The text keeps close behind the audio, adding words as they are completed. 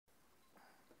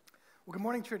Well, good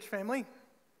morning, church family.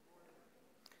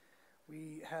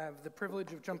 We have the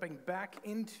privilege of jumping back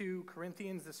into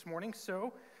Corinthians this morning.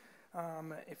 So,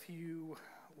 if you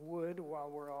would,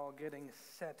 while we're all getting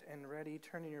set and ready,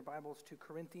 turn in your Bibles to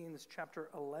Corinthians chapter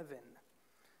 11.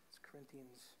 It's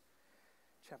Corinthians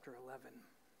chapter 11.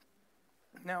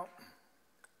 Now,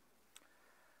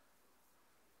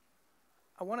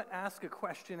 I want to ask a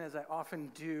question, as I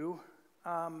often do.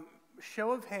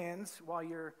 Show of hands while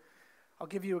I'll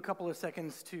give you a couple of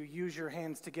seconds to use your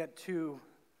hands to get to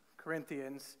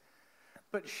Corinthians.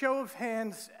 But show of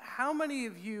hands, how many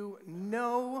of you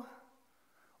know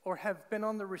or have been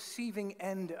on the receiving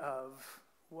end of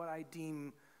what I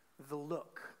deem the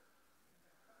look?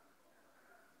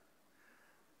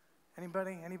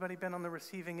 Anybody? Anybody been on the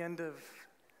receiving end of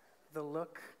the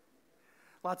look?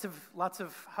 Lots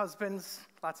of husbands,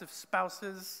 lots of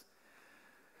spouses.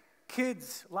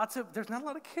 Kids, there's not a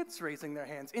lot of kids raising their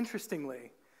hands,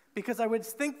 interestingly, because I would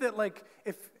think that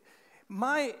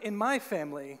in my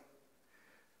family,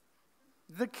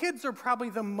 the kids are probably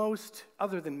the most,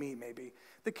 other than me maybe,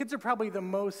 the kids are probably the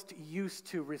most used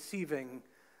to receiving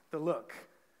the look,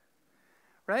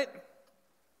 right?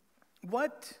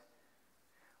 What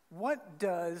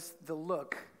does the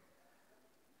look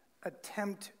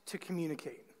attempt to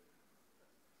communicate?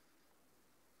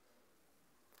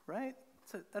 Right?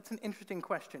 That's an interesting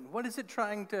question. What is it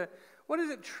trying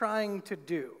to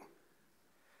do?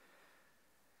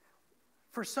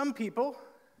 For some people,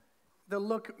 the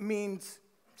look means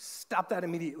stop that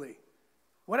immediately.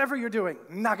 Whatever you're doing,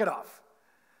 knock it off.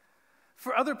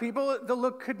 For other people, the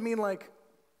look could mean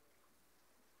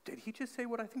did he just say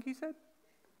what I think he said?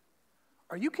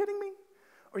 Are you kidding me?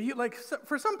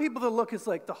 For some people, the look is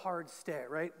like the hard stare,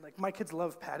 right? Like my kids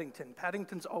love Paddington.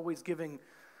 Paddington's always giving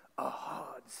a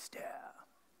hard stare.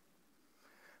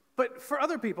 But for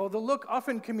other people, the look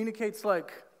often communicates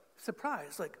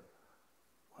surprise, what?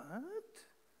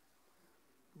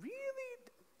 Really?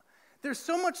 There's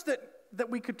so much that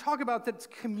we could talk about that's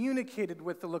communicated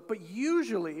with the look, but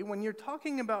usually when you're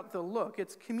talking about the look,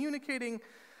 it's communicating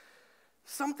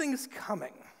something's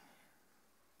coming,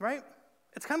 right?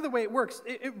 It's kind of the way it works.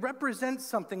 It represents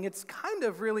something. It's kind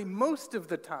of really, most of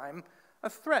the time, a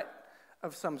threat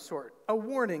of some sort, a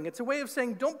warning. It's a way of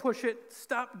saying, don't push it,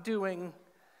 stop doing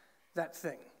that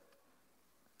thing.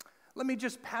 Let me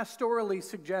just pastorally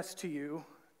suggest to you,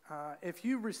 if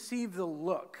you receive the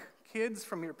look, kids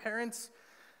from your parents,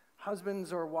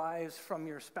 husbands or wives from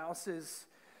your spouses,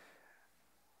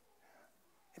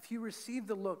 if you receive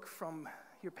the look from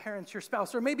your parents, your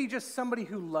spouse, or maybe just somebody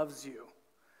who loves you,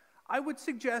 I would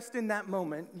suggest in that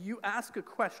moment you ask a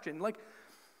question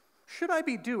should I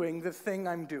be doing the thing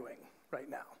I'm doing right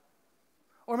now?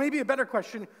 Or maybe a better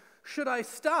question, should I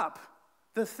stop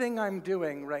the thing I'm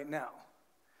doing right now?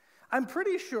 I'm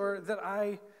pretty sure that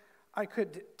I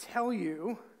could tell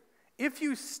you, if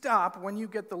you stop when you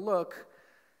get the look,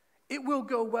 it will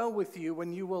go well with you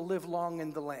when you will live long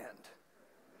in the land.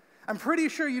 I'm pretty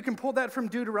sure you can pull that from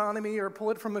Deuteronomy or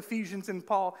pull it from Ephesians and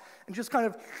Paul and just kind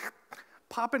of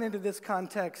pop it into this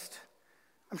context.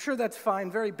 I'm sure that's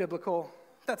fine, very biblical.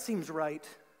 That seems right.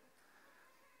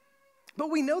 But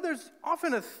we know there's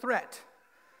often a threat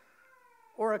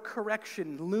or a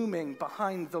correction looming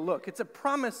behind the look. It's a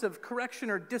promise of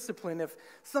correction or discipline if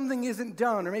something isn't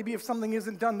done, or maybe if something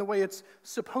isn't done the way it's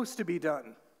supposed to be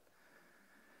done.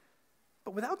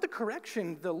 But without the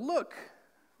correction, the look,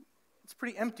 it's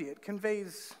pretty empty. It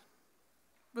conveys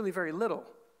really very little,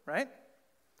 right?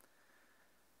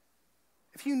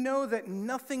 If you know that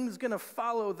nothing's going to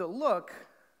follow the look,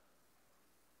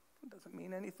 it doesn't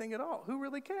mean anything at all. Who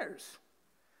really cares?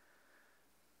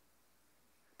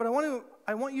 But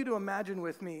I want you to imagine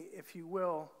with me, if you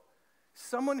will,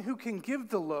 someone who can give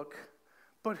the look,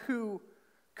 but who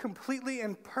completely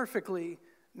and perfectly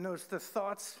knows the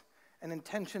thoughts and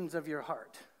intentions of your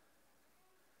heart.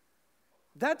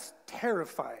 That's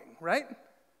terrifying, right?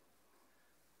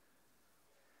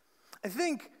 I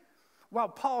think while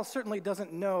Paul certainly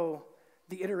doesn't know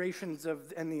the iterations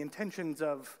of and the intentions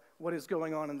of what is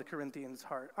going on in the Corinthians'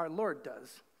 heart, our Lord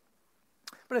does.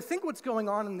 But I think what's going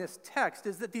on in this text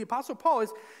is that the Apostle Paul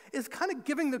is kind of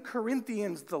giving the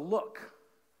Corinthians the look.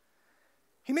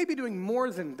 He may be doing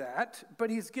more than that, but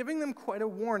he's giving them quite a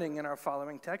warning in our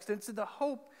following text. It's the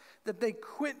hope that they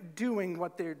quit doing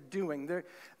what they're doing.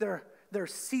 They're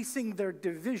ceasing their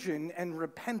division and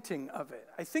repenting of it.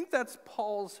 I think that's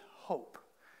Paul's hope.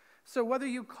 So whether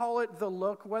you call it the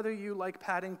look, whether you, like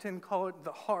Paddington, call it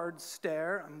the hard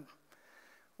stare,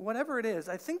 whatever it is,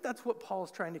 I think that's what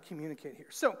Paul's trying to communicate here.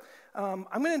 So I'm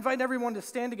going to invite everyone to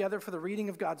stand together for the reading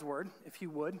of God's word, if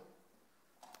you would.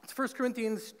 It's 1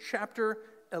 Corinthians chapter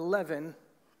 11,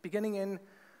 beginning in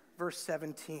verse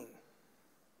 17. It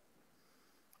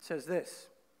says this,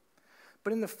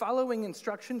 "But in the following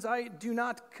instructions I do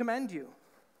not commend you,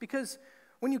 because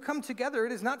when you come together,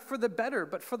 it is not for the better,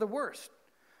 but for the worse.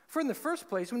 For in the first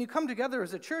place, when you come together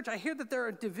as a church, I hear that there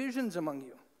are divisions among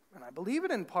you. And I believe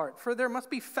it in part, for there must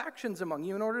be factions among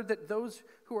you in order that those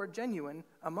who are genuine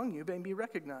among you may be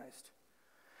recognized.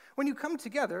 When you come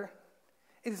together,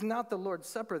 it is not the Lord's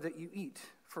Supper that you eat,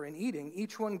 for in eating,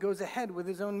 each one goes ahead with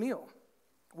his own meal.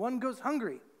 One goes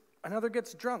hungry, another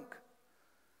gets drunk.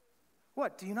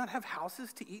 What, do you not have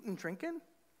houses to eat and drink in?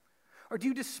 Or do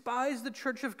you despise the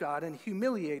church of God and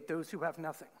humiliate those who have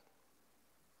nothing?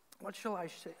 What shall I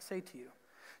say to you?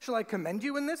 Shall I commend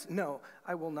you in this? No,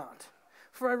 I will not.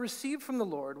 For I received from the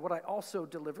Lord what I also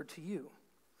delivered to you,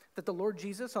 that the Lord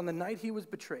Jesus, on the night he was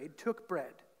betrayed, took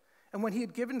bread, and when he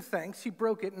had given thanks, he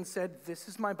broke it and said, 'This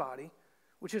is my body,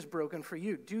 which is broken for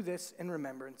you. Do this in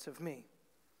remembrance of me.'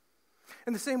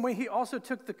 In the same way, he also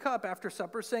took the cup after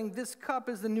supper, saying, 'This cup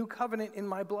is the new covenant in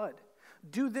my blood.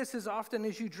 Do this as often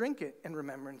as you drink it in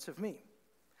remembrance of me.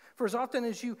 For as often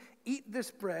as you eat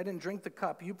this bread and drink the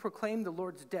cup, you proclaim the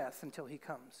Lord's death until he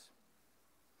comes.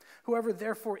 Whoever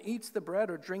therefore eats the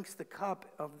bread or drinks the cup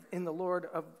of the Lord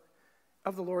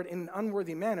in an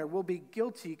unworthy manner will be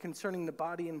guilty concerning the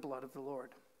body and blood of the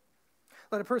Lord.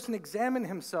 Let a person examine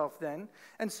himself then,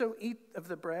 and so eat of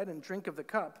the bread and drink of the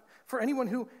cup. For anyone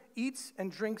who eats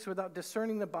and drinks without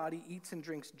discerning the body eats and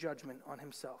drinks judgment on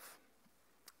himself.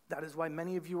 That is why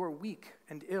many of you are weak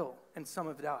and ill, and some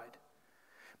have died.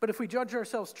 But if we judge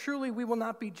ourselves truly, we will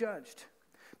not be judged.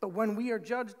 But when we are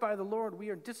judged by the Lord, we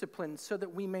are disciplined so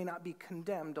that we may not be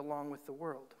condemned along with the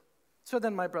world. So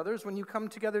then, my brothers, when you come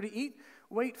together to eat,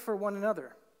 wait for one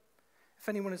another. If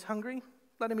anyone is hungry,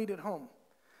 let him eat at home,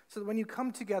 so that when you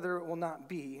come together, it will not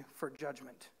be for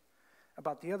judgment.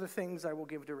 About the other things, I will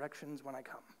give directions when I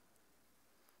come."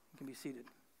 You can be seated.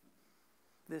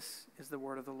 This is the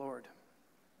word of the Lord.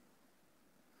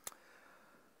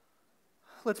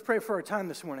 Let's pray for our time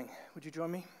this morning. Would you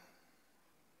join me?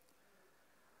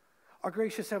 Our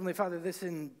gracious Heavenly Father, this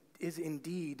is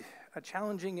indeed a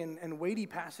challenging and weighty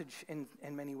passage in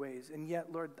many ways. And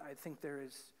yet, Lord, I think there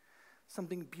is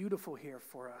something beautiful here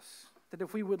for us, that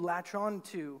if we would latch on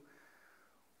to,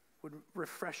 would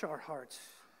refresh our hearts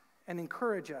and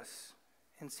encourage us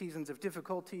in seasons of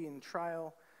difficulty and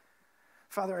trial.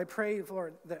 Father, I pray,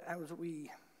 Lord, that as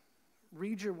we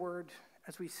read your word,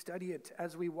 as we study it,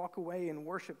 as we walk away in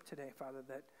worship today, Father,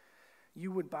 that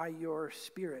you would, by your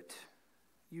Spirit,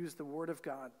 use the word of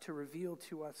God to reveal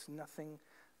to us nothing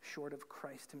short of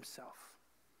Christ himself.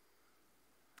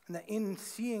 And that in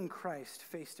seeing Christ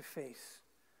face to face,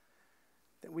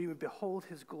 that we would behold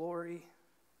his glory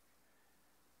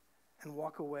and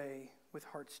walk away with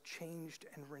hearts changed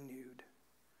and renewed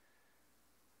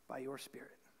by your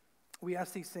Spirit. We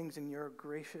ask these things in your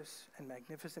gracious and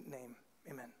magnificent name.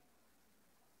 Amen.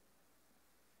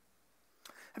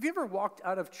 Have you ever walked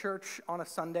out of church on a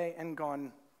Sunday and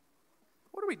gone,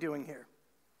 what are we doing here?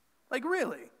 Like,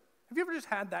 really? Have you ever just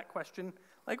had that question?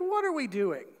 Like, what are we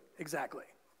doing exactly?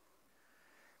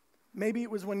 Maybe it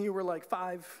was when you were like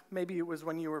 5. Maybe it was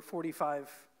when you were 45.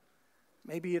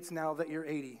 Maybe it's now that you're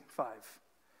 85.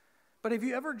 But have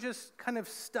you ever just kind of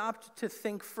stopped to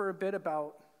think for a bit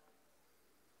about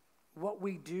what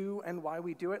we do and why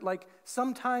we do it? Like,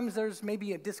 sometimes there's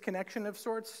maybe a disconnection of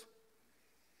sorts.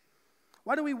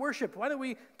 Why do we worship? Why do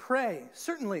we pray?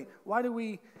 Certainly, why do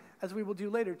we, as we will do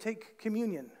later, take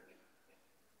communion?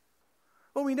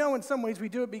 Well, we know in some ways we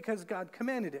do it because God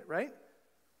commanded it, right?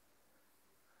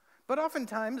 But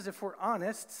oftentimes, if we're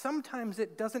honest, sometimes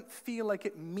it doesn't feel like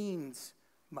it means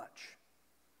much.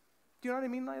 Do you know what I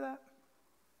mean by that?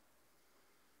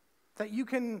 That you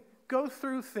can go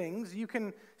through things, you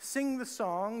can sing the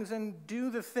songs and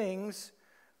do the things,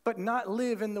 but not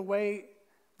live in the way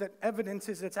that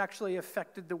evidences it's actually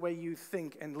affected the way you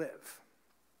think and live.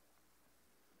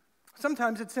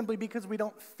 Sometimes it's simply because we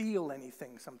don't feel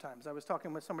anything sometimes. I was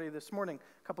talking with somebody this morning,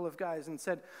 a couple of guys, and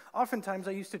said, oftentimes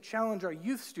I used to challenge our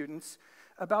youth students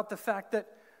about the fact that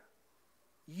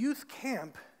youth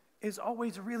camp is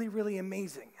always really, really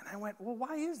amazing. And I went, well,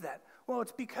 why is that? Well,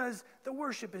 it's because the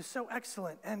worship is so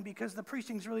excellent, and because the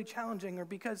preaching's really challenging, or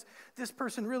because this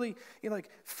person really,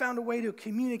 found a way to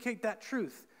communicate that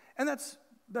truth. And that's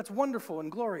wonderful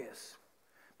and glorious.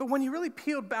 But when you really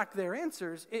peeled back their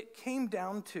answers, it came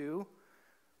down to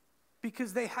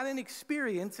because they had an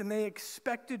experience and they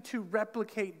expected to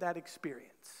replicate that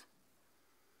experience.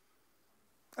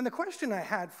 And the question I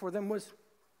had for them was,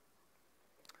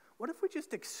 what if we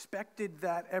just expected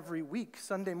that every week,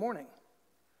 Sunday morning?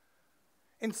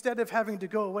 instead of having to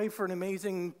go away for an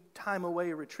amazing time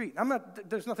away retreat.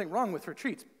 There's nothing wrong with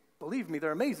retreats. Believe me,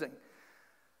 they're amazing.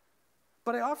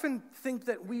 But I often think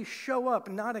that we show up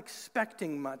not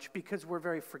expecting much because we're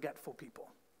very forgetful people.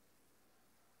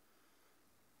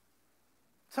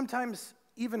 Sometimes,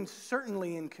 even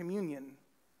certainly in communion,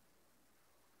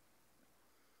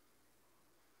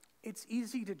 it's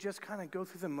easy to just kind of go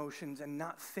through the motions and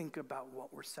not think about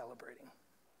what we're celebrating.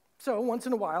 So once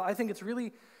in a while, I think it's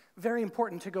really very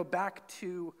important to go back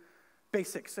to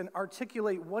basics and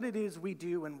articulate what it is we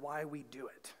do and why we do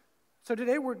it. So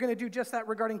today we're going to do just that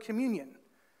regarding communion.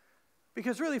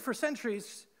 Because really, for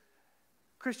centuries,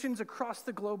 Christians across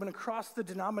the globe and across the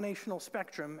denominational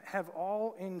spectrum have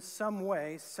all in some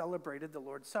way celebrated the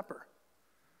Lord's Supper.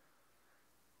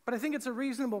 But I think it's a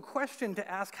reasonable question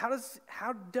to ask, how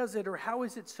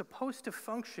is it supposed to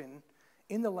function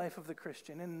in the life of the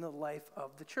Christian and in the life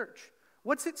of the church?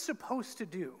 What's it supposed to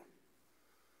do?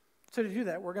 So to do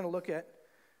that, we're going to look at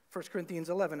 1 Corinthians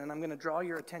 11, and I'm going to draw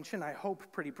your attention, I hope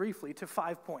pretty briefly, to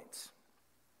 5 points.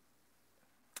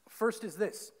 First is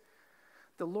this: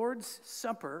 the Lord's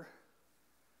Supper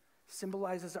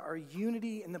symbolizes our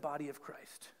unity in the body of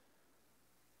Christ.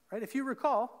 Right? If you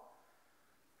recall,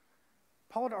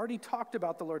 Paul had already talked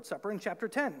about the Lord's Supper in chapter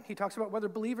 10. He talks about whether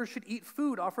believers should eat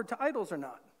food offered to idols or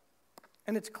not.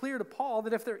 And it's clear to Paul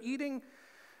that if they're eating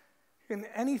in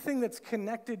anything that's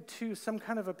connected to some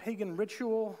kind of a pagan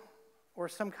ritual or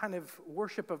some kind of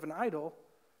worship of an idol,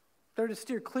 they're to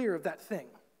steer clear of that thing.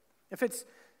 If it's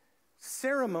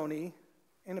ceremony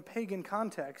in a pagan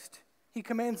context, he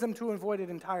commands them to avoid it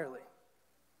entirely.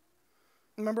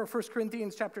 Remember 1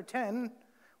 Corinthians chapter 10,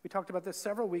 we talked about this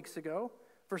several weeks ago,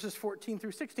 verses 14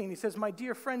 through 16. He says, "My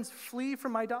dear friends, flee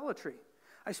from idolatry.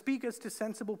 I speak as to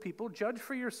sensible people. Judge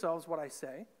for yourselves what I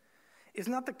say. Is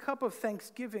not the cup of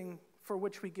thanksgiving for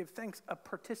which we give thanks a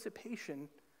participation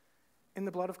in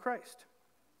the blood of Christ?"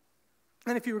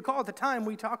 And if you recall, at the time,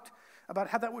 we talked about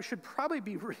how that should probably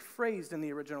be rephrased in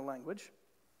the original language,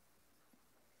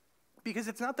 because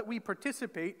it's not that we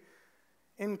participate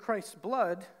in Christ's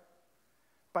blood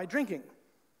by drinking.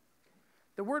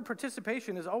 The word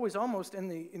participation is always almost in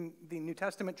the New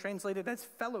Testament translated as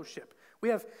fellowship. We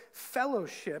have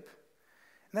fellowship,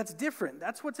 and that's different.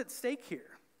 That's what's at stake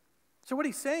here. So what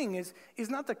he's saying is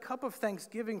not the cup of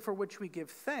thanksgiving for which we give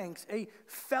thanks, a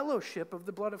fellowship of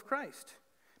the blood of Christ,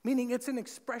 meaning it's an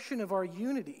expression of our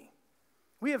unity.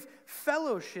 We have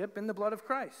fellowship in the blood of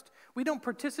Christ. We don't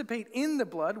participate in the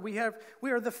blood. We are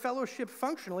the fellowship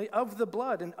functionally of the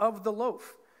blood and of the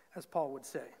loaf, as Paul would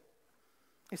say.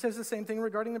 He says the same thing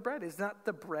regarding the bread. Is not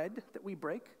the bread that we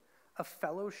break a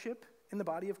fellowship in the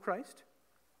body of Christ?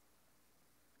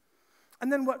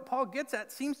 And then what Paul gets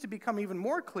at seems to become even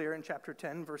more clear in chapter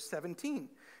 10, verse 17.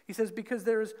 He says, because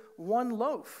there is one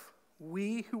loaf,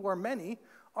 we who are many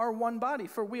are one body,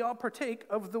 for we all partake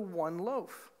of the one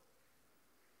loaf.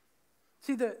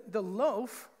 See, the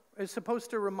loaf is supposed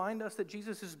to remind us that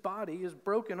Jesus' body is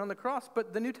broken on the cross,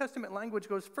 but the New Testament language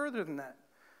goes further than that.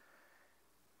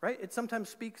 Right? It sometimes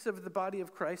speaks of the body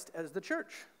of Christ as the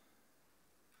church.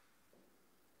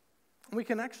 We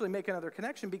can actually make another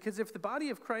connection, because if the body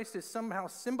of Christ is somehow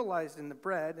symbolized in the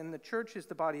bread and the church is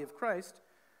the body of Christ,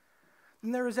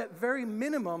 then there is at very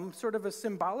minimum sort of a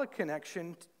symbolic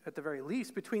connection, at the very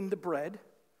least, between the bread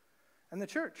and the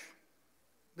church.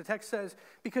 The text says,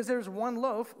 because there's one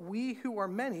loaf, we who are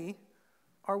many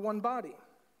are one body.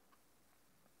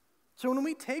 So when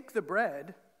we take the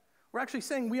bread, we're actually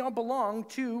saying we're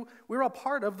all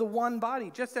part of the one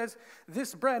body, just as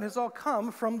this bread has all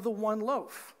come from the one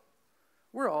loaf.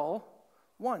 We're all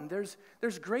one.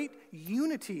 There's great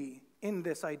unity in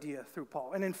this idea through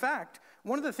Paul. And in fact,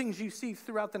 one of the things you see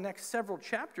throughout the next several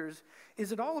chapters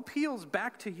is it all appeals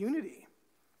back to unity.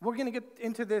 We're going to get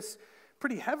into this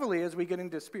pretty heavily as we get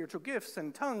into spiritual gifts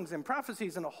and tongues and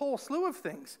prophecies and a whole slew of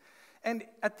things. And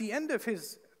at the end of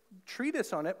his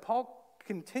treatise on it, Paul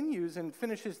continues and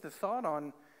finishes the thought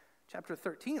on chapter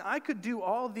 13. I could do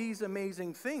all these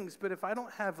amazing things, but if I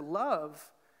don't have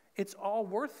love, it's all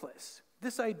worthless.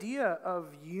 This idea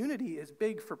of unity is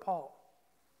big for Paul.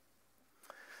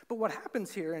 But what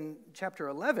happens here in chapter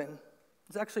 11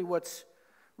 is actually what's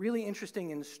really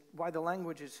interesting and why the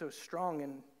language is so strong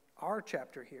in our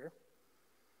chapter here,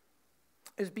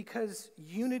 is because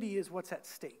unity is what's at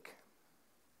stake.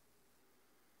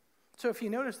 So if you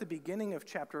notice the beginning of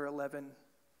chapter 11,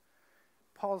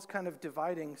 Paul's kind of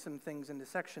dividing some things into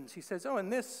sections. He says, in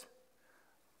this,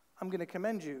 I'm going to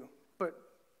commend you. But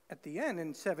at the end,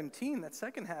 in 17, that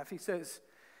second half, he says,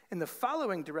 in the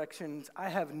following directions, I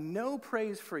have no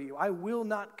praise for you. I will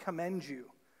not commend you.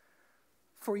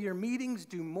 For your meetings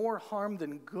do more harm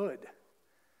than good.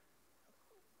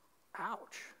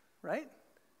 Ouch, right?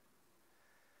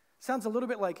 Sounds a little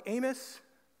bit like Amos,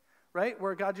 right?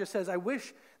 Where God just says, I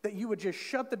wish that you would just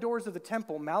shut the doors of the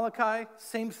temple. Malachi,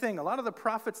 same thing. A lot of the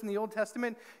prophets in the Old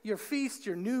Testament, your feasts,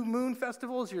 your new moon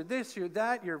festivals, your this, your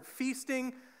that, your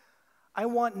feasting, I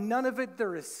want none of it.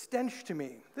 They're a stench to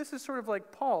me. This is sort of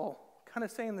like Paul kind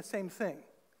of saying the same thing.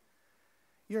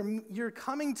 Your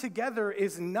coming together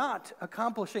is not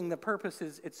accomplishing the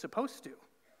purposes it's supposed to.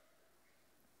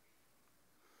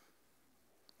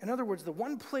 In other words, the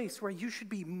one place where you should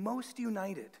be most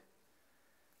united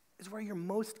is where you're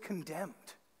most condemned.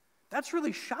 That's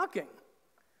really shocking.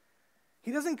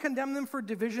 He doesn't condemn them for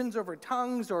divisions over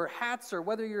tongues or hats or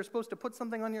whether you're supposed to put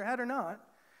something on your head or not,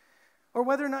 or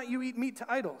whether or not you eat meat to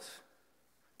idols.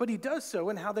 But he does so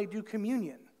in how they do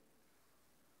communion.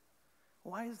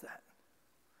 Why is that?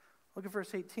 Look at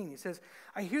verse 18. He says,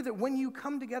 I hear that when you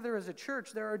come together as a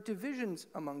church, there are divisions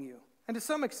among you. And to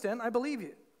some extent, I believe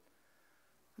you.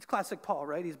 It's classic Paul,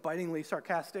 right? He's bitingly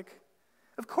sarcastic.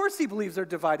 Of course he believes they're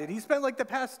divided. He spent like the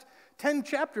past 10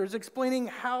 chapters explaining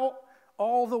how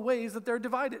all the ways that they're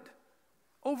divided.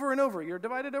 Over and over. You're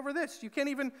divided over this. You can't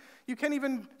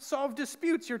even solve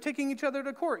disputes. You're taking each other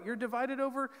to court. You're divided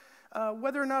over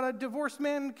whether or not a divorced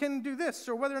man can do this,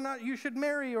 or whether or not you should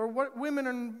marry, or what women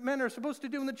and men are supposed to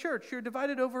do in the church. You're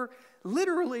divided over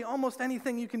literally almost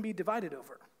anything you can be divided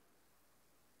over.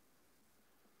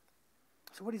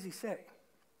 So what does he say?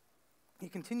 He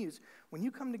continues, when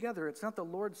you come together, it's not the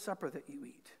Lord's Supper that you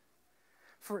eat.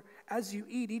 For as you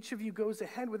eat, each of you goes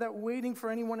ahead without waiting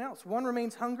for anyone else. One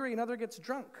remains hungry, another gets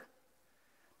drunk.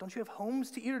 Don't you have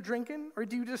homes to eat or drink in? Or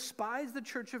do you despise the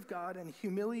church of God and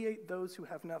humiliate those who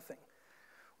have nothing?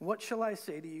 What shall I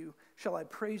say to you? Shall I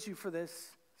praise you for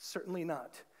this? Certainly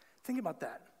not. Think about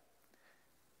that.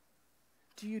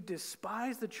 Do you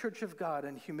despise the church of God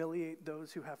and humiliate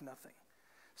those who have nothing?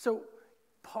 So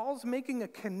Paul's making a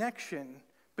connection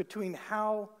between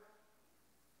how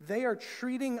they are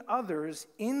treating others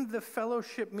in the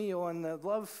fellowship meal and the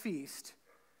love feast,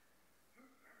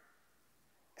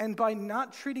 and by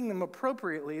not treating them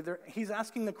appropriately, he's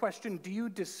asking the question, do you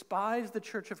despise the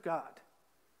church of God?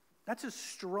 That's a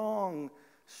strong,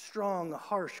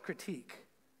 harsh critique.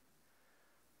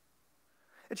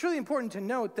 It's really important to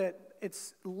note that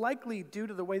it's likely due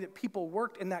to the way that people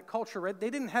worked in that culture, right? They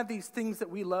didn't have these things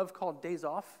that we love called days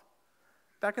off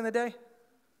back in the day.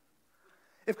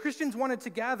 If Christians wanted to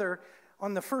gather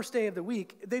on the first day of the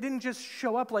week, they didn't just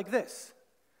show up like this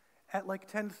at like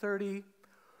 10:30.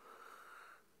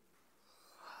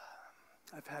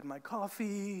 I've had my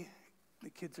coffee.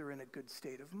 The kids are in a good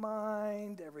state of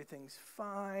mind. Everything's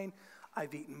fine.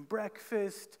 I've eaten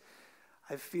breakfast.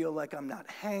 I feel like I'm not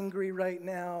hangry right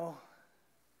now.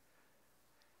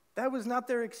 That was not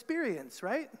their experience,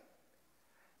 right?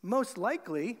 Most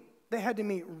likely, they had to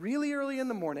meet really early in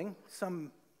the morning.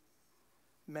 Some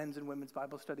men's and women's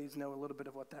Bible studies know a little bit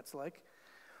of what that's like.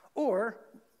 Or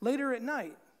later at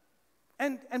night.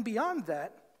 And beyond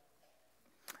that,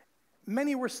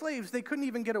 many were slaves. They couldn't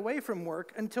even get away from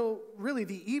work until really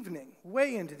the evening,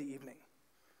 way into the evening.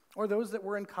 Or those that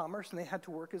were in commerce and they had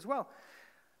to work as well.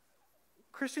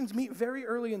 Christians meet very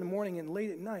early in the morning and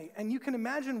late at night, and you can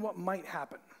imagine what might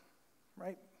happen,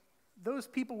 right? Those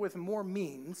people with more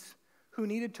means, who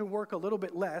needed to work a little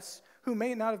bit less, who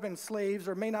may not have been slaves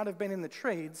or may not have been in the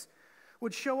trades,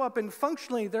 would show up, and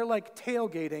functionally they're like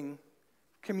tailgating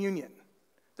communion.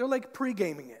 They're like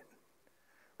pre-gaming it,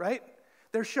 right?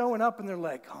 They're showing up and they're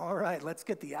like, all right, let's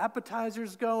get the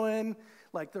appetizers going.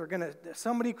 Like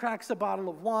somebody cracks a bottle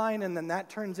of wine and then that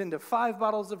turns into 5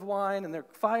 bottles of wine and they're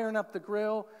firing up the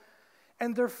grill.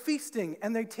 And they're feasting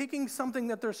and they're taking something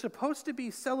that they're supposed to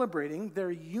be celebrating,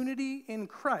 their unity in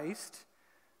Christ.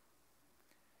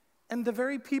 And the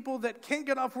very people that can't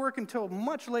get off work until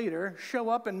much later show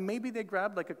up and maybe they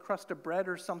grab like a crust of bread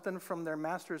or something from their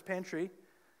master's pantry.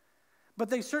 But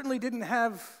they certainly didn't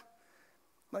have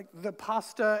like the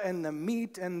pasta and the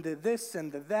meat and the this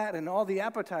and the that and all the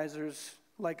appetizers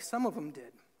like some of them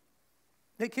did.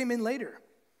 They came in later.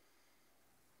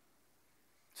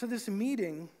 So this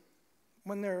meeting,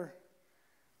 when they're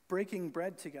breaking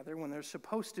bread together, when they're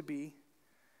supposed to be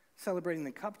celebrating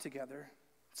the cup together,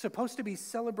 supposed to be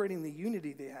celebrating the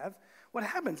unity they have, what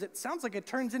happens? It sounds like it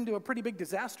turns into a pretty big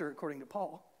disaster, according to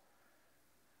Paul.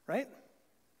 Right?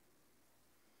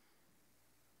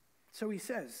 So he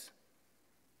says,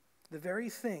 the very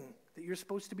thing that you're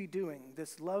supposed to be doing,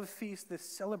 this love feast, this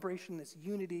celebration, this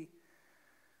unity,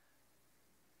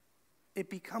 it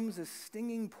becomes a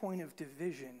stinging point of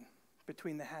division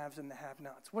between the haves and the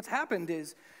have-nots. What's happened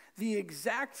is the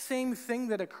exact same thing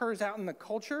that occurs out in the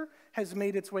culture has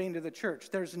made its way into the church.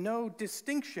 There's no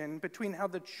distinction between how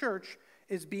the church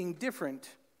is being different.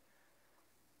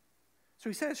 So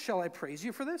he says, shall I praise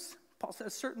you for this? Paul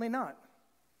says, certainly not.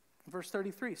 Verse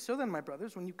 33, so then, my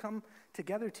brothers, when you come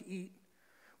together to eat,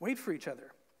 wait for each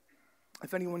other.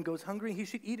 If anyone goes hungry, he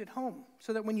should eat at home,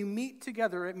 so that when you meet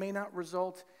together, it may not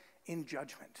result in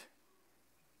judgment.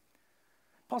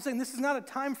 Paul's saying this is not a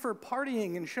time for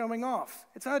partying and showing off.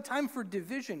 It's not a time for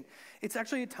division. It's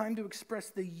actually a time to express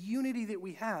the unity that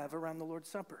we have around the Lord's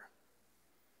Supper.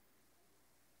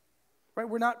 Right?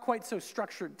 We're not quite so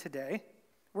structured today.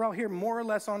 We're all here more or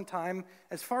less on time.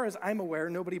 As far as I'm aware,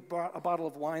 nobody bought a bottle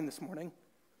of wine this morning.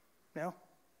 No?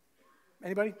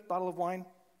 Anybody? Bottle of wine?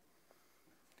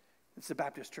 It's the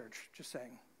Baptist church, just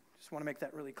saying. Just want to make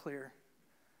that really clear.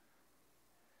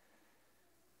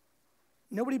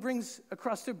 Nobody brings a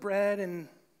crust of bread and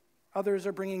others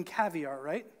are bringing caviar,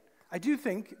 right? I do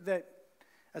think that,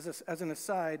 as an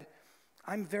aside,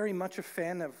 I'm very much a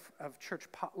fan of church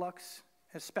potlucks,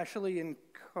 especially in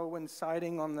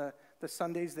coinciding on the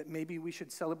Sundays that maybe we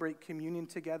should celebrate communion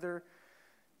together.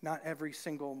 Not every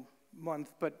single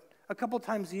month, but a couple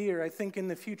times a year. I think in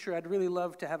the future I'd really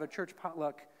love to have a church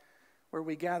potluck where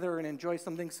we gather and enjoy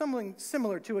something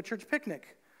similar to a church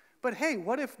picnic. But hey,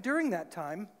 what if during that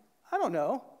time, I don't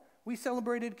know, we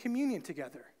celebrated communion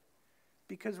together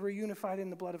because we're unified in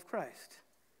the blood of Christ?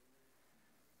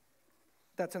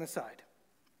 That's an aside.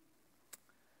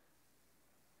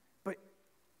 But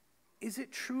is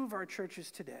it true of our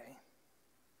churches today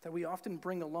that we often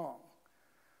bring along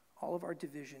all of our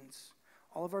divisions,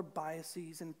 all of our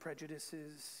biases and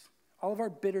prejudices, all of our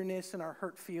bitterness and our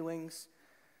hurt feelings?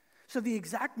 So the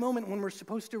exact moment when we're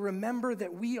supposed to remember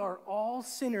that we are all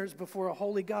sinners before a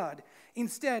holy God,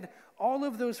 instead, all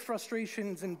of those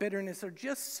frustrations and bitterness are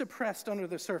just suppressed under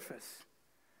the surface.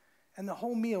 And the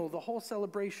whole meal, the whole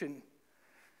celebration,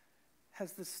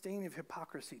 has the stain of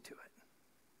hypocrisy to it.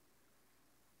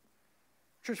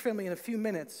 Church family, in a few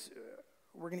minutes,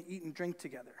 we're going to eat and drink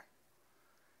together.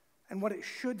 And what it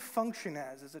should function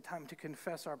as is a time to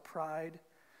confess our pride,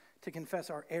 to confess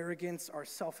our arrogance, our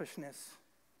selfishness,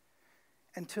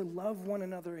 and to love one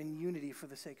another in unity for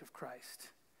the sake of Christ,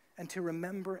 and to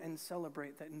remember and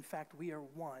celebrate that, in fact, we are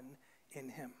one in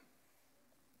him.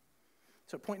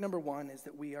 So point number one is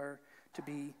that we are to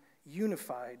be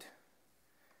unified,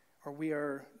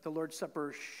 or the Lord's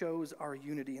Supper shows our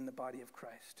unity in the body of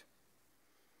Christ.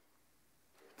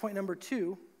 Point number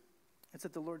two is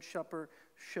that the Lord's Supper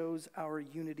shows our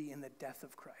unity in the death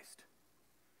of Christ.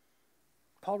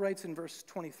 Paul writes in verse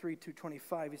 23 to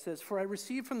 25, he says, "For I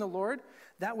received from the Lord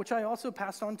that which I also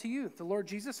passed on to you. The Lord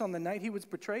Jesus, on the night he was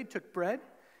betrayed, took bread,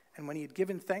 and when he had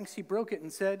given thanks, he broke it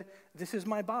and said, 'This is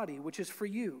my body, which is for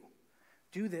you.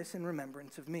 Do this in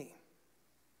remembrance of me.'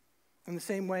 In the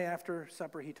same way, after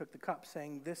supper, he took the cup,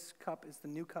 saying, 'This cup is the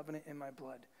new covenant in my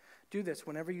blood. Do this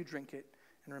whenever you drink it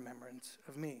in remembrance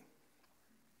of me.'"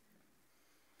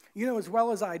 You know as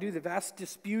well as I do the vast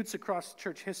disputes across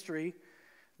church history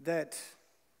that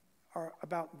are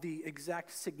about the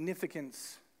exact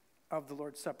significance of the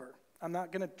Lord's Supper. I'm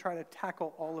not going to try to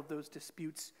tackle all of those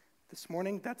disputes this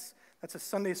morning. That's a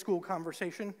Sunday school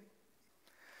conversation.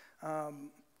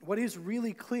 What is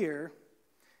really clear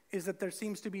is that there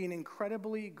seems to be an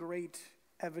incredibly great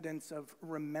evidence of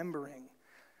remembering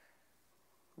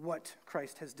what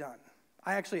Christ has done.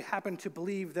 I actually happen to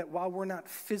believe that while we're not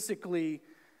physically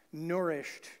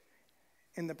nourished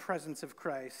in the presence of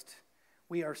Christ,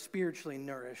 we are spiritually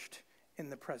nourished in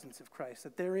the presence of Christ.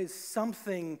 That there is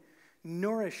something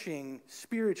nourishing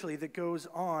spiritually that goes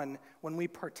on when we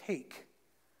partake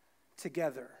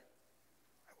together.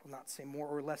 I will not say more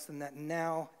or less than that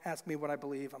now. Ask me what I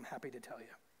believe. I'm happy to tell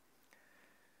you.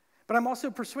 But I'm also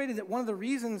persuaded that one of the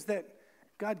reasons that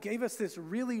God gave us this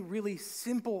really, really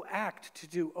simple act to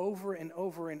do over and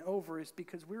over and over is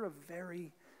because we're a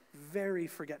very, very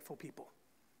forgetful people.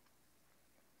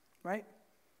 Right?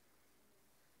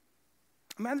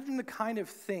 Imagine the kind of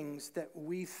things that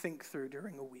we think through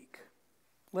during a week,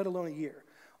 let alone a year.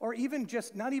 Or even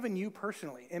just, not even you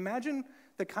personally. Imagine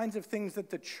the kinds of things that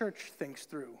the church thinks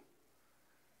through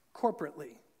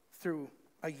corporately through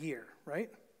a year,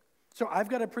 right? So I've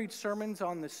got to preach sermons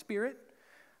on the Spirit.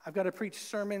 I've got to preach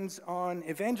sermons on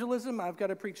evangelism. I've got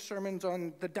to preach sermons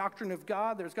on the doctrine of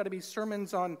God. There's got to be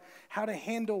sermons on how to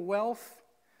handle wealth.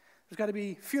 There's got to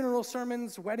be funeral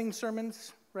sermons, wedding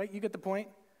sermons, right? You get the point.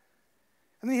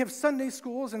 And then you have Sunday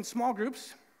schools and small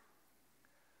groups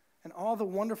and all the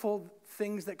wonderful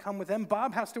things that come with them.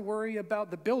 Bob has to worry about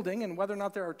the building and whether or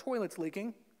not there are toilets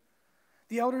leaking.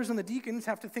 The elders and the deacons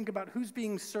have to think about who's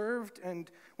being served and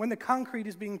when the concrete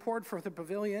is being poured for the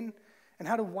pavilion and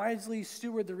how to wisely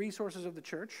steward the resources of the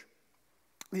church.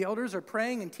 The elders are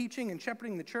praying and teaching and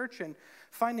shepherding the church and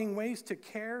finding ways to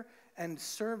care and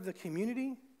serve the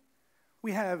community.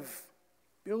 We have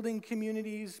building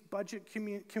communities, budget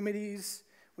committees.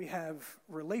 We have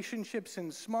relationships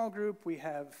in small group. We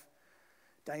have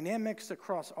dynamics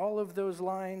across all of those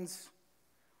lines.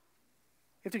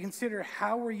 We have to consider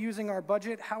how we're using our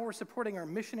budget, how we're supporting our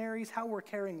missionaries, how we're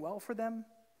caring well for them.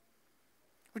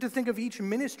 We have to think of each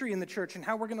ministry in the church and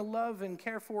how we're going to love and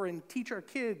care for and teach our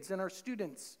kids and our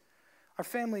students, our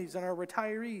families and our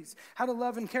retirees, how to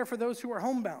love and care for those who are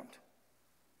homebound.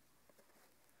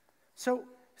 So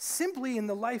simply in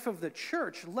the life of the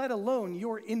church, let alone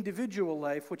your individual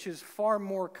life, which is far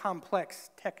more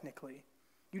complex technically.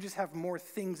 You just have more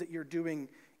things that you're doing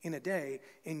in a day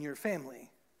in your family.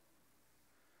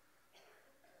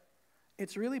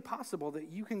 It's really possible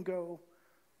that you can go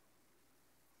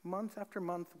month after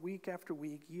month, week after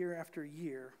week, year after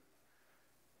year,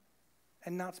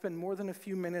 and not spend more than a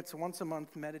few minutes once a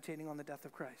month meditating on the death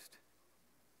of Christ.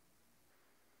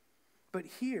 But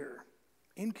here,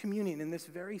 in communion, in this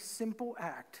very simple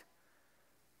act,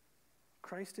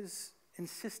 Christ is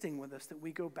insisting with us that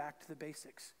we go back to the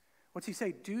basics. What's he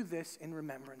say? Do this in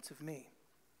remembrance of me.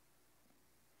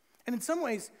 And in some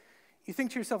ways, you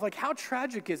think to yourself, like, how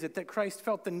tragic is it that Christ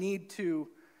felt the need to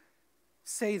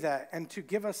say that and to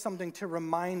give us something to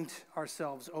remind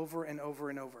ourselves over and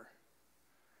over and over?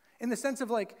 In the sense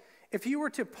of, like, if you were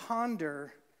to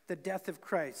ponder the death of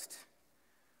Christ,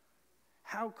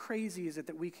 how crazy is it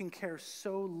that we can care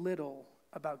so little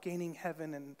about gaining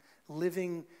heaven and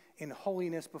living in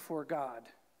holiness before God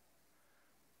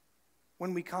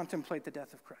when we contemplate the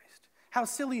death of Christ? How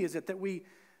silly is it that we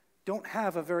don't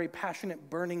have a very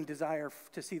passionate, burning desire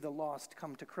to see the lost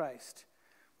come to Christ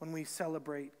when we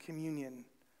celebrate communion?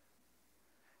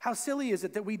 How silly is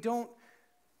it that we don't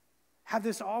have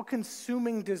this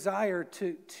all-consuming desire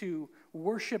to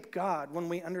worship God when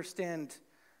we understand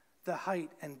the height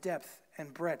and depth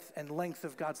and breadth and length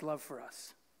of God's love for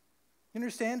us? You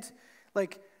understand?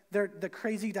 Like, the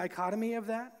crazy dichotomy of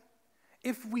that?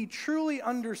 If we truly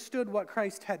understood what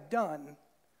Christ had done,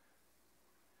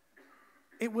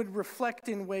 it would reflect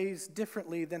in ways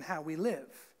differently than how we live.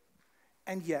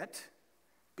 And yet,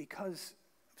 because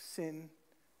of sin,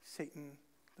 Satan,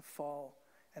 the fall,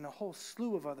 and a whole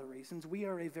slew of other reasons, we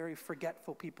are a very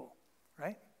forgetful people,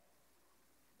 right?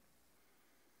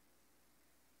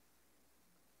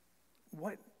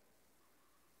 What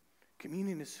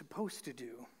communion is supposed to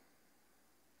do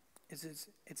is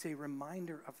it's a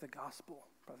reminder of the gospel,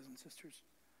 brothers and sisters.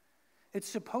 It's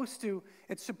supposed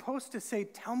to say,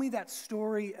 tell me that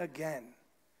story again,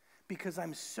 because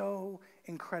I'm so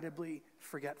incredibly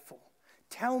forgetful.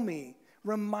 Tell me,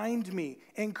 remind me,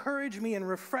 encourage me, and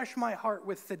refresh my heart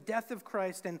with the death of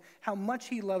Christ and how much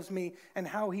he loves me and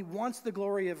how he wants the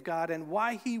glory of God and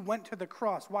why he went to the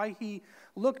cross, why he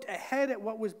looked ahead at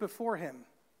what was before him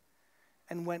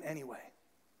and went anyway.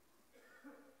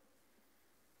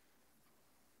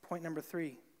 Point number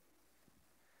 3.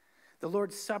 The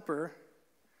Lord's Supper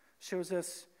shows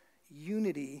us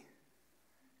unity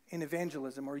in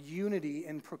evangelism, or unity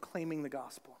in proclaiming the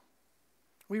gospel.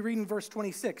 We read in verse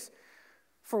 26,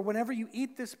 "For whenever you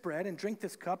eat this bread and drink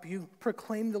this cup, you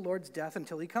proclaim the Lord's death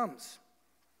until he comes."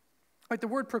 Right, the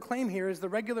word proclaim here is the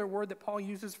regular word that Paul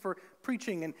uses for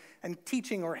preaching and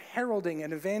teaching or heralding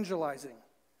and evangelizing.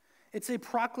 It's a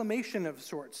proclamation of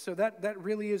sorts, so that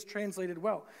really is translated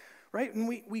well. Right? And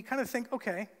we kind of think,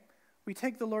 okay, we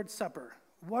take the Lord's Supper.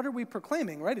 What are we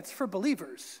proclaiming, right? It's for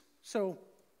believers. So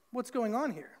what's going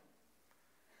on here?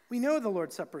 We know the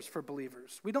Lord's Supper is for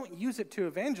believers. We don't use it to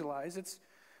evangelize. It's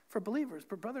for believers.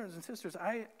 But brothers and sisters,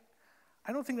 I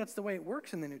don't think that's the way it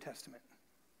works in the New Testament.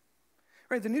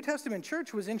 Right? The New Testament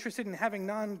church was interested in having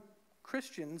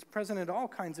non-Christians present at all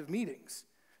kinds of meetings,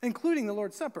 including the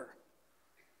Lord's Supper.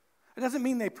 It doesn't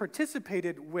mean they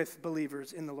participated with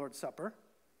believers in the Lord's Supper.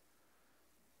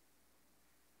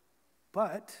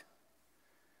 But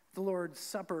the Lord's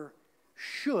Supper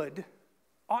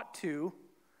ought to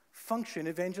function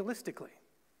evangelistically.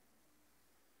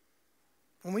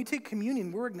 When we take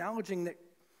communion, we're acknowledging that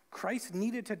Christ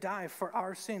needed to die for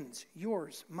our sins,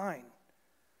 yours, mine.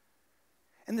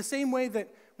 In the same way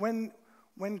that when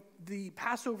the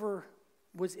Passover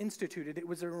was instituted, it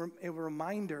was a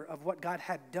reminder of what God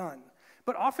had done.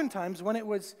 But oftentimes when it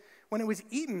was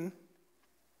eaten,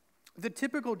 the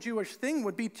typical Jewish thing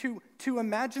would be to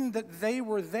imagine that they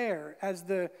were there as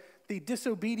the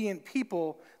disobedient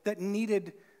people that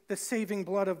needed the saving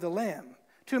blood of the Lamb.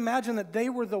 to imagine that they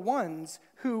were the ones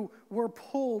who were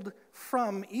pulled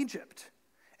from Egypt.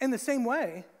 In the same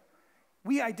way,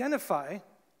 we identify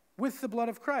with the blood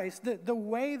of Christ. The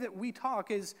way that we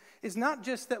talk is not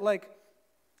just that, like,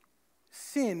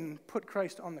 sin put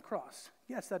Christ on the cross.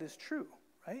 Yes, that is true,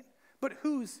 right? But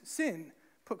whose sin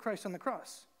put Christ on the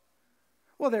cross?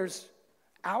 Well, there's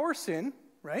our sin,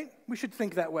 right? We should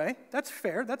think that way. That's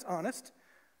fair, that's honest.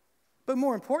 But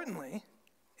more importantly,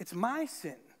 it's my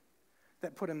sin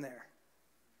that put him there.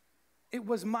 It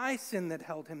was my sin that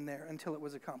held him there until it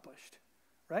was accomplished,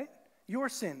 right? Your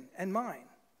sin and mine.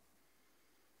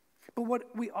 But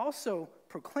what we also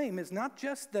proclaim is not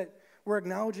just that we're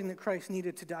acknowledging that Christ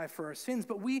needed to die for our sins,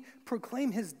 but we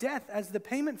proclaim his death as the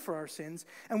payment for our sins,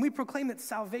 and we proclaim that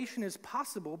salvation is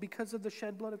possible because of the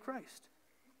shed blood of Christ.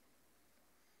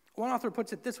 One author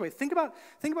puts it this way. Think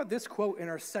about this quote in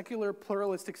our secular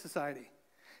pluralistic society.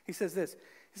 He says this.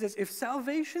 He says, if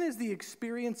salvation is the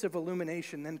experience of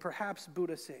illumination, then perhaps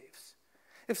Buddha saves.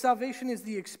 If salvation is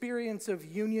the experience of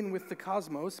union with the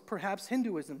cosmos, perhaps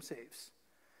Hinduism saves.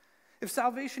 If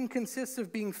salvation consists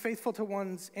of being faithful to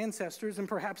one's ancestors, then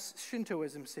perhaps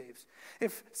Shintoism saves.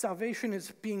 If salvation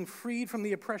is being freed from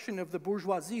the oppression of the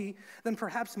bourgeoisie, then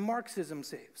perhaps Marxism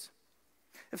saves.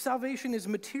 If salvation is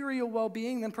material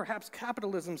well-being, then perhaps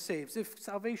capitalism saves. If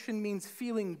salvation means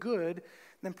feeling good,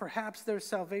 then perhaps there's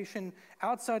salvation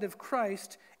outside of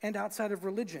Christ and outside of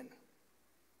religion.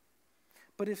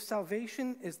 But if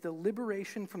salvation is the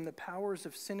liberation from the powers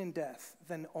of sin and death,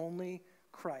 then only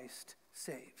Christ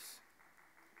saves.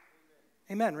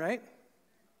 Amen, right?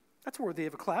 That's worthy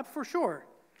of a clap for sure.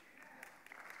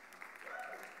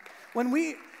 When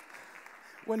we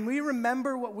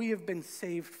remember what we have been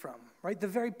saved from, right? The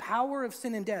very power of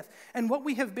sin and death, and what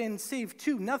we have been saved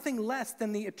to, nothing less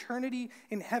than the eternity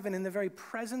in heaven in the very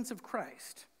presence of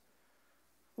Christ.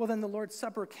 Well, then the Lord's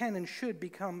Supper can and should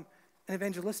become an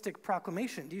evangelistic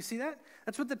proclamation. Do you see that?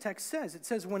 That's what the text says. It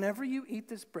says, whenever you eat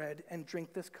this bread and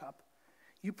drink this cup,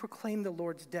 you proclaim the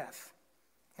Lord's death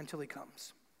until he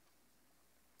comes.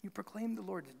 You proclaim the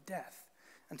Lord's death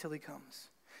until he comes.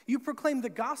 You proclaim the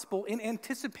gospel in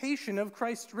anticipation of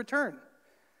Christ's return.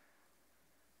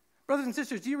 Brothers and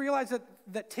sisters, do you realize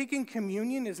that taking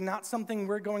communion is not something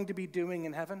we're going to be doing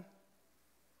in heaven?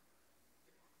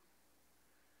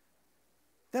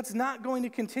 That's not going to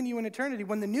continue in eternity.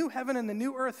 When the new heaven and the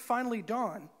new earth finally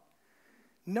dawn,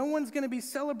 no one's going to be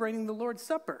celebrating the Lord's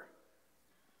Supper,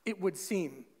 it would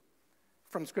seem,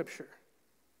 from Scripture.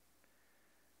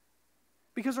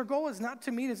 Because our goal is not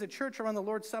to meet as a church around the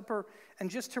Lord's Supper and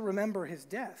just to remember his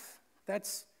death.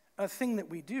 That's a thing that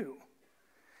we do.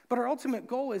 But our ultimate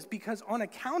goal is, because on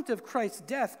account of Christ's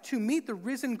death, to meet the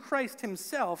risen Christ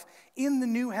himself in the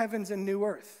new heavens and new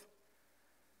earth.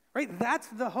 Right? That's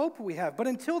the hope we have. But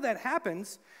until that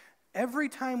happens, every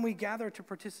time we gather to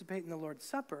participate in the Lord's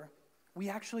Supper, we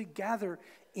actually gather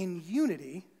in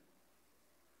unity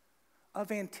of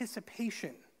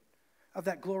anticipation of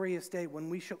that glorious day when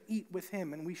we shall eat with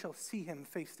him and we shall see him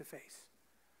face to face.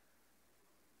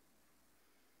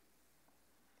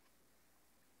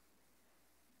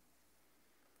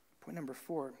 Point number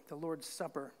 4, the Lord's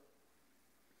Supper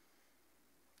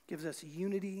gives us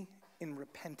unity in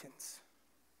repentance.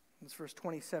 It's verse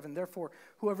 27. Therefore,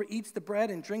 whoever eats the bread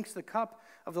and drinks the cup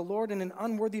of the Lord in an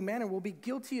unworthy manner will be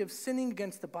guilty of sinning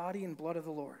against the body and blood of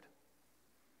the Lord.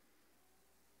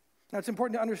 Now, it's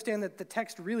important to understand that the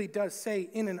text really does say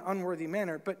in an unworthy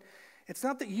manner, but it's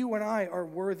not that you and I are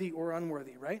worthy or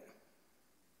unworthy, right?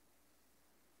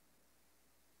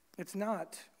 It's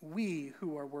not we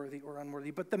who are worthy or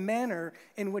unworthy, but the manner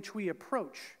in which we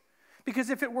approach. Because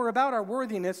if it were about our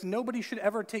worthiness, nobody should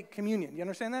ever take communion. You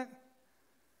understand that?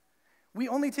 We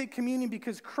only take communion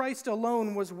because Christ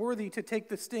alone was worthy to take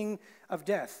the sting of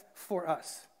death for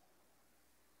us.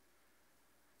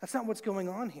 That's not what's going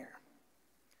on here.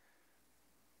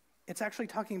 It's actually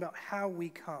talking about how we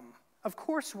come. Of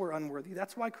course we're unworthy.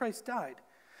 That's why Christ died.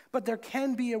 But there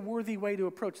can be a worthy way to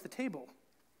approach the table.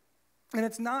 And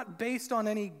it's not based on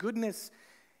any goodness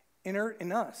inert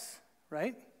in us,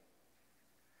 right?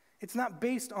 It's not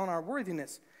based on our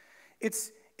worthiness.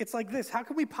 It's like this. How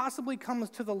can we possibly come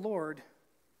to the Lord's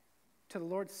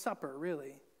Supper,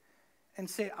 really, and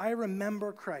say, I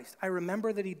remember Christ. I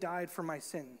remember that he died for my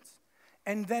sins.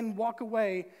 And then walk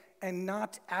away and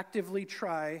not actively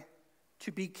try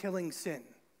to be killing sin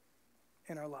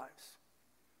in our lives?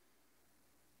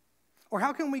 Or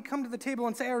how can we come to the table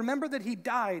and say, I remember that he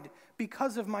died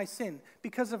because of my sin,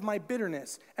 because of my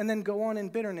bitterness, and then go on in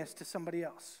bitterness to somebody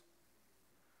else?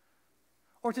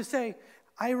 Or to say,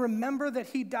 I remember that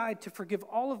he died to forgive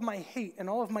all of my hate and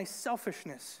all of my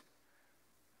selfishness,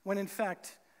 when in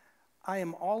fact, I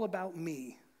am all about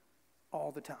me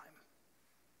all the time.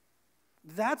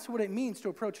 That's what it means to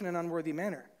approach in an unworthy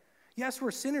manner. Yes,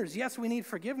 we're sinners. Yes, we need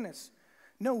forgiveness.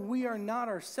 No, we are not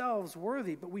ourselves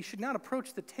worthy, but we should not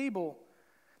approach the table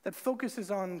that focuses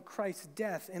on Christ's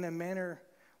death in a manner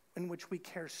in which we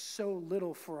care so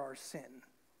little for our sin.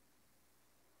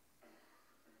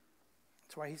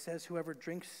 That's why he says, whoever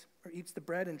drinks or eats the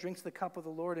bread and drinks the cup of the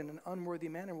Lord in an unworthy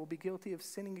manner will be guilty of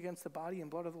sinning against the body and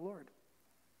blood of the Lord.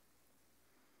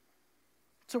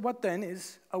 So what then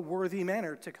is a worthy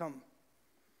manner to come?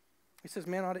 He says,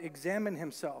 man ought to examine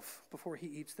himself before he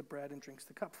eats the bread and drinks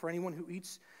the cup. For anyone who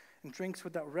eats and drinks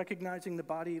without recognizing the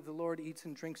body of the Lord eats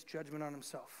and drinks judgment on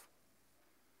himself.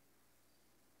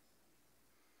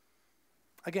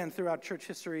 Again, throughout church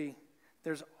history,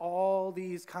 there's all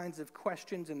these kinds of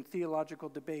questions and theological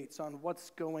debates on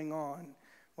what's going on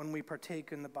when we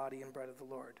partake in the body and bread of the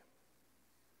Lord.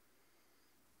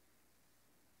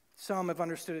 Some have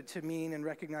understood it to mean and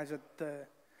recognize that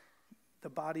the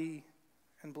body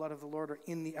and blood of the Lord are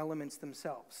in the elements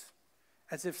themselves,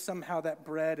 as if somehow that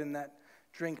bread and that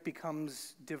drink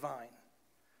becomes divine.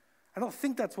 I don't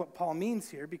think that's what Paul means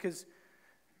here, because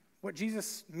what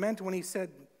Jesus meant when he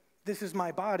said, "This is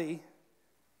my body,"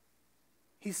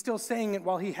 he's still saying it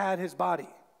while he had his body.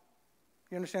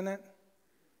 You understand that?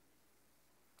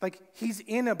 Like, he's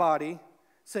in a body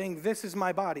saying, "This is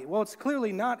my body." Well, it's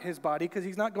clearly not his body, because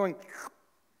he's not going,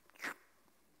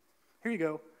 "Here you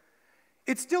go."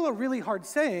 It's still a really hard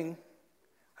saying,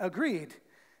 agreed.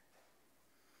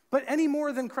 But any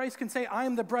more than Christ can say, "I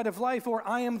am the bread of life," or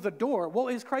 "I am the door." Well,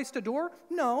 is Christ a door?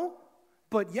 No,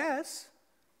 but yes.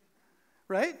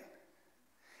 Right?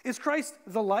 Is Christ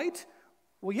the light?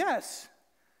 Well, yes.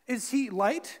 Is he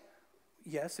light?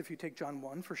 Yes, if you take John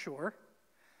 1, for sure.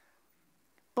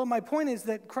 But my point is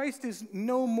that Christ is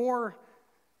no more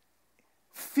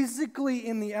physically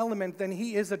in the element than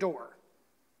he is a door.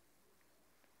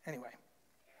 Anyway.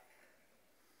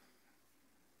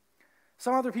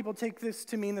 Some other people take this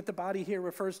to mean that the body here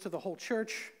refers to the whole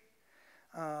church.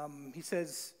 He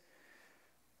says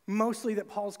mostly that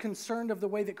Paul's concerned of the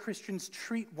way that Christians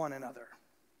treat one another.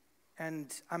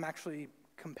 And I'm actually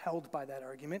compelled by that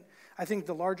argument. I think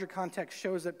the larger context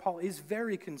shows that Paul is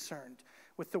very concerned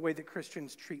with the way that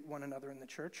Christians treat one another in the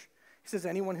church. He says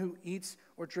anyone who eats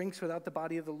or drinks without the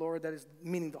body of the Lord, that is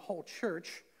meaning the whole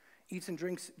church, eats and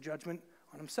drinks judgment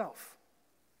on himself.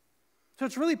 So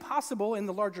it's really possible in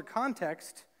the larger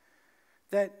context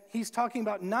that he's talking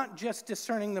about not just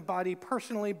discerning the body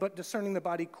personally, but discerning the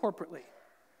body corporately.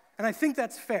 And I think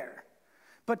that's fair.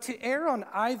 But to err on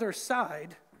either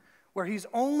side, where he's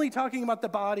only talking about the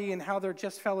body and how they're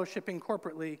just fellowshipping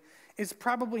corporately, is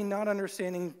probably not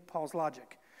understanding Paul's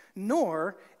logic.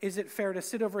 Nor is it fair to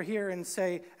sit over here and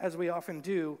say, as we often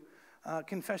do,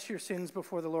 confess your sins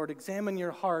before the Lord, examine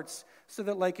your hearts, so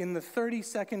that like in the 30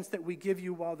 seconds that we give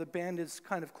you while the band is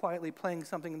kind of quietly playing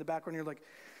something in the background, you're like,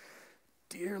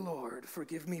 "Dear Lord,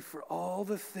 forgive me for all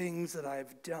the things that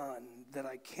I've done that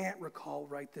I can't recall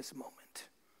right this moment.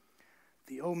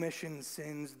 The omission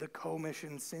sins, the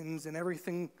commission sins, and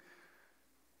everything.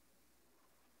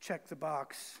 Check the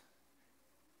box,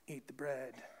 eat the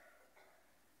bread."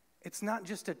 It's not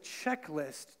just a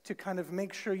checklist to kind of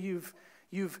make sure you've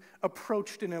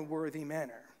approached in a worthy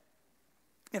manner.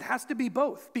 It has to be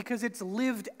both, because it's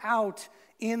lived out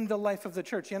in the life of the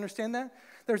church. You understand that?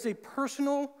 There's a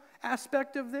personal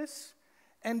aspect of this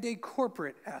and a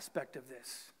corporate aspect of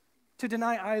this. To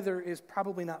deny either is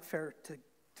probably not fair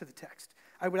to the text.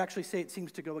 I would actually say it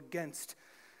seems to go against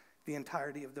the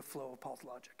entirety of the flow of Paul's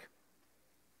logic.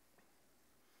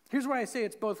 Here's why I say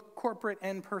it's both corporate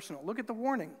and personal. Look at the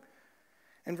warning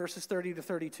in verses 30 to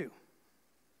 32.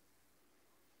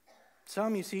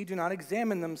 Some, you see, do not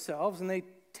examine themselves, and they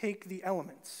take the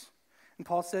elements. And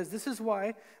Paul says, this is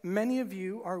why many of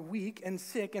you are weak and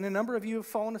sick, and a number of you have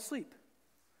fallen asleep.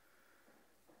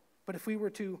 But if we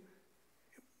were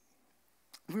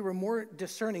more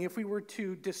discerning, if we were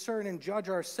to discern and judge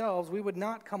ourselves, we would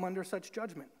not come under such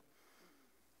judgment.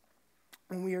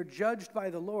 When we are judged by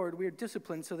the Lord, we are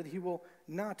disciplined so that he will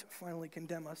not finally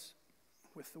condemn us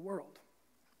with the world.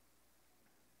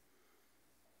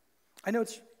 I know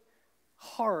it's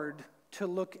hard to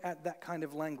look at that kind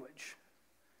of language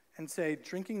and say,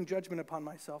 drinking judgment upon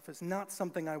myself is not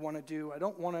something I want to do. I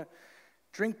don't want to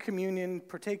drink communion,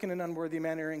 partake in an unworthy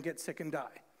manner, and get sick and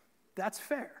die. That's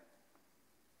fair.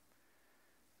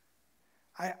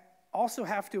 I also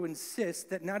have to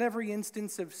insist that not every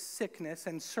instance of sickness,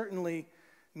 and certainly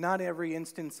not every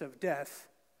instance of death,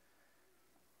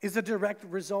 is a direct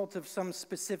result of some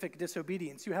specific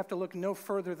disobedience. You have to look no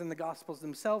further than the Gospels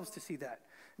themselves to see that.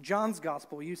 John's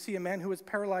gospel, you see a man who was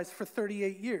paralyzed for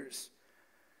 38 years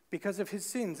because of his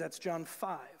sins. That's John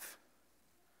 5.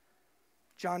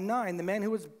 John 9, the man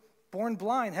who was born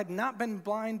blind had not been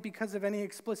blind because of any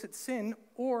explicit sin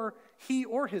or he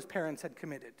or his parents had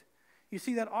committed. You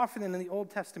see that often in the Old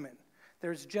Testament.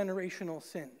 There's generational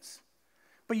sins.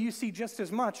 But you see just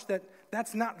as much that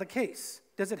that's not the case.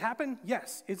 Does it happen?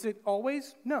 Yes. Is it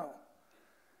always? No.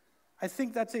 I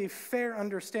think that's a fair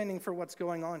understanding for what's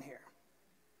going on here.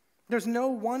 There's no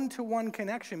one-to-one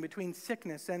connection between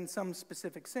sickness and some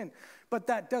specific sin. But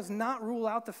that does not rule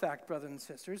out the fact, brothers and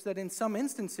sisters, that in some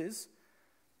instances,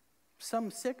 some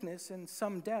sickness and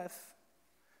some death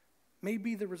may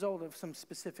be the result of some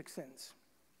specific sins.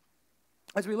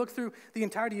 As we look through the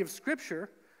entirety of Scripture,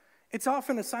 it's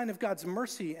often a sign of God's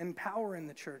mercy and power in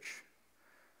the church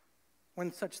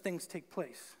when such things take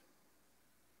place.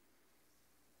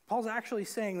 Paul's actually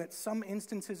saying that some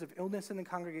instances of illness in the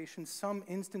congregation, some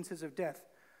instances of death,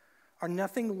 are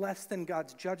nothing less than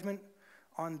God's judgment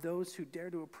on those who dare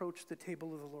to approach the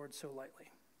table of the Lord so lightly.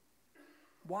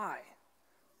 Why?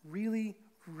 Really,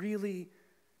 really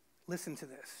listen to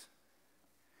this.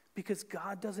 Because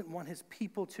God doesn't want his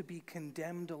people to be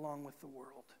condemned along with the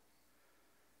world,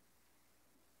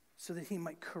 so that he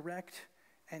might correct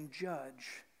and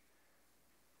judge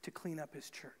to clean up his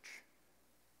church.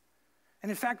 And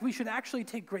in fact, we should actually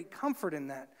take great comfort in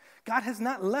that. God has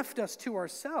not left us to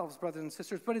ourselves, brothers and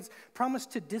sisters, but has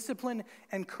promised to discipline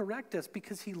and correct us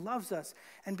because he loves us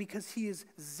and because he is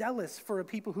zealous for a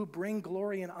people who bring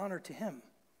glory and honor to him.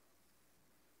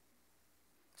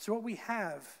 So what we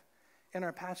have in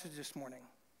our passage this morning,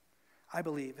 I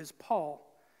believe, is Paul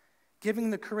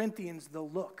giving the Corinthians the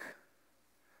look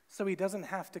so he doesn't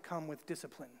have to come with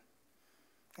discipline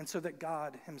and so that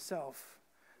God himself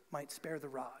might spare the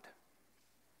rod.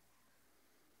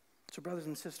 So brothers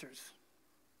and sisters,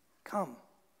 come.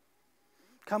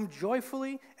 Come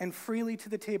joyfully and freely to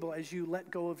the table as you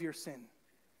let go of your sin.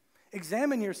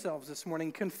 Examine yourselves this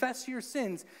morning, confess your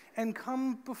sins, and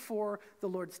come before the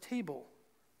Lord's table.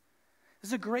 This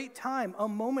is a great time, a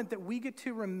moment that we get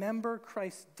to remember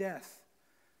Christ's death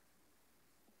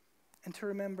and to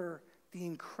remember the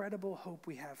incredible hope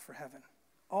we have for heaven.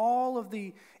 All of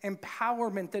the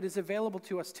empowerment that is available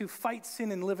to us to fight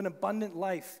sin and live an abundant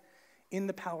life in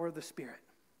the power of the Spirit.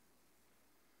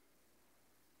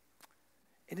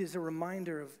 It is a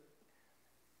reminder of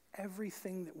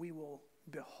everything that we will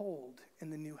behold in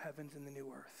the new heavens and the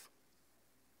new earth.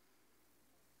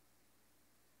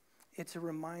 It's a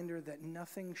reminder that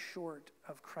nothing short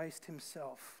of Christ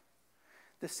himself,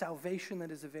 the salvation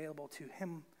that is available to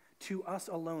him, to us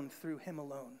alone, through him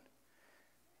alone,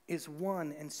 is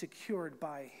won and secured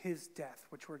by his death,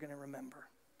 which we're going to remember.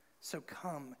 So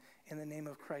come in the name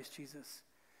of Christ Jesus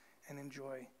and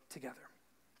enjoy together.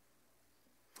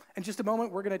 In just a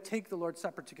moment, we're going to take the Lord's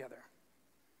Supper together.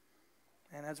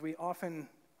 And as we often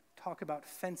talk about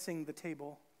fencing the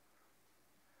table,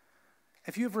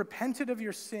 if you have repented of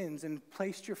your sins and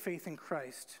placed your faith in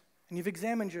Christ, and you've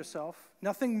examined yourself,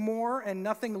 nothing more and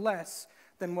nothing less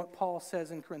than what Paul says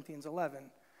in Corinthians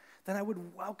 11, then I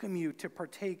would welcome you to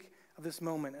partake of this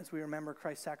moment as we remember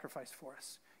Christ's sacrifice for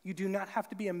us. You do not have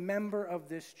to be a member of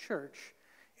this church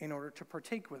in order to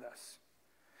partake with us.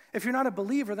 If you're not a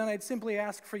believer, then I'd simply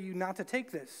ask for you not to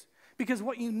take this, because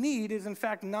what you need is in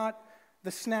fact not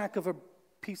the snack of a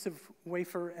piece of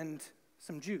wafer and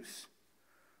some juice.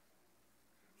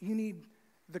 You need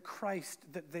the Christ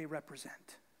that they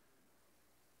represent.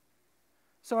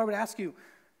 So I would ask you,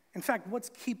 in fact, what's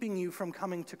keeping you from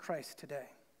coming to Christ today?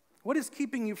 What is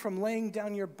keeping you from laying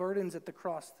down your burdens at the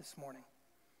cross this morning?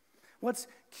 What's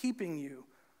keeping you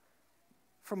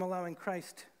from allowing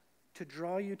Christ to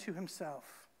draw you to himself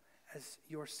as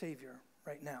your Savior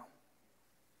right now?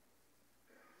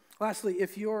 Lastly,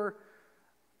 if you're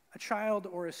a child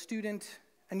or a student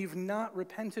and you've not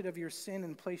repented of your sin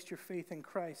and placed your faith in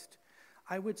Christ,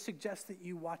 I would suggest that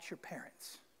you watch your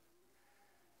parents.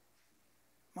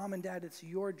 Mom and Dad, it's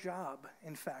your job,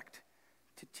 in fact,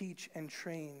 to teach and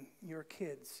train your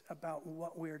kids about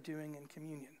what we're doing in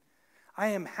communion. I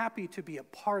am happy to be a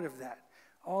part of that.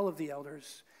 All of the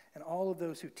elders and all of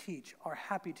those who teach are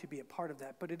happy to be a part of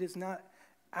that, but it is not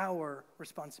our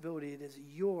responsibility. It is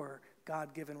your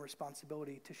God-given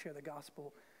responsibility to share the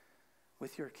gospel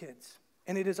with your kids.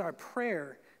 And it is our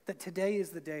prayer that today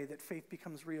is the day that faith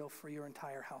becomes real for your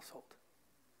entire household.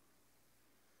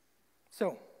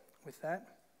 So, with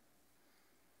that,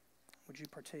 would you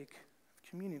partake of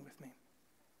communion with me?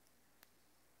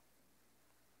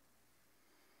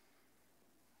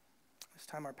 This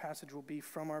time our passage will be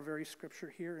from our very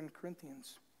scripture here in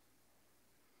Corinthians.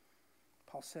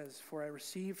 Paul says, "For I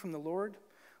received from the Lord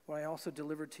what I also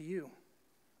delivered to you,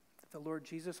 that the Lord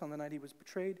Jesus, on the night he was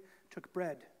betrayed, took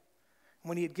bread. And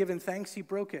when he had given thanks, he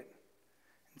broke it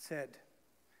and said,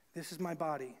 "This is my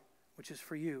body, which is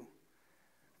for you.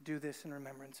 Do this in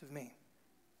remembrance of me."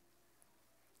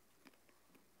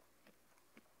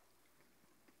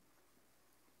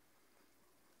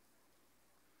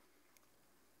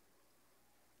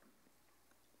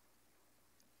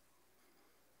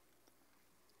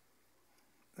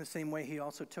 In the same way, he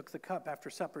also took the cup after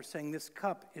supper, saying, "This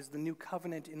cup is the new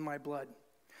covenant in my blood.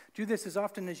 Do this as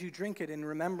often as you drink it in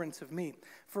remembrance of me.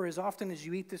 For as often as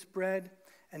you eat this bread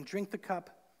and drink the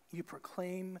cup, you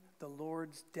proclaim the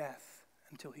Lord's death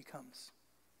until he comes."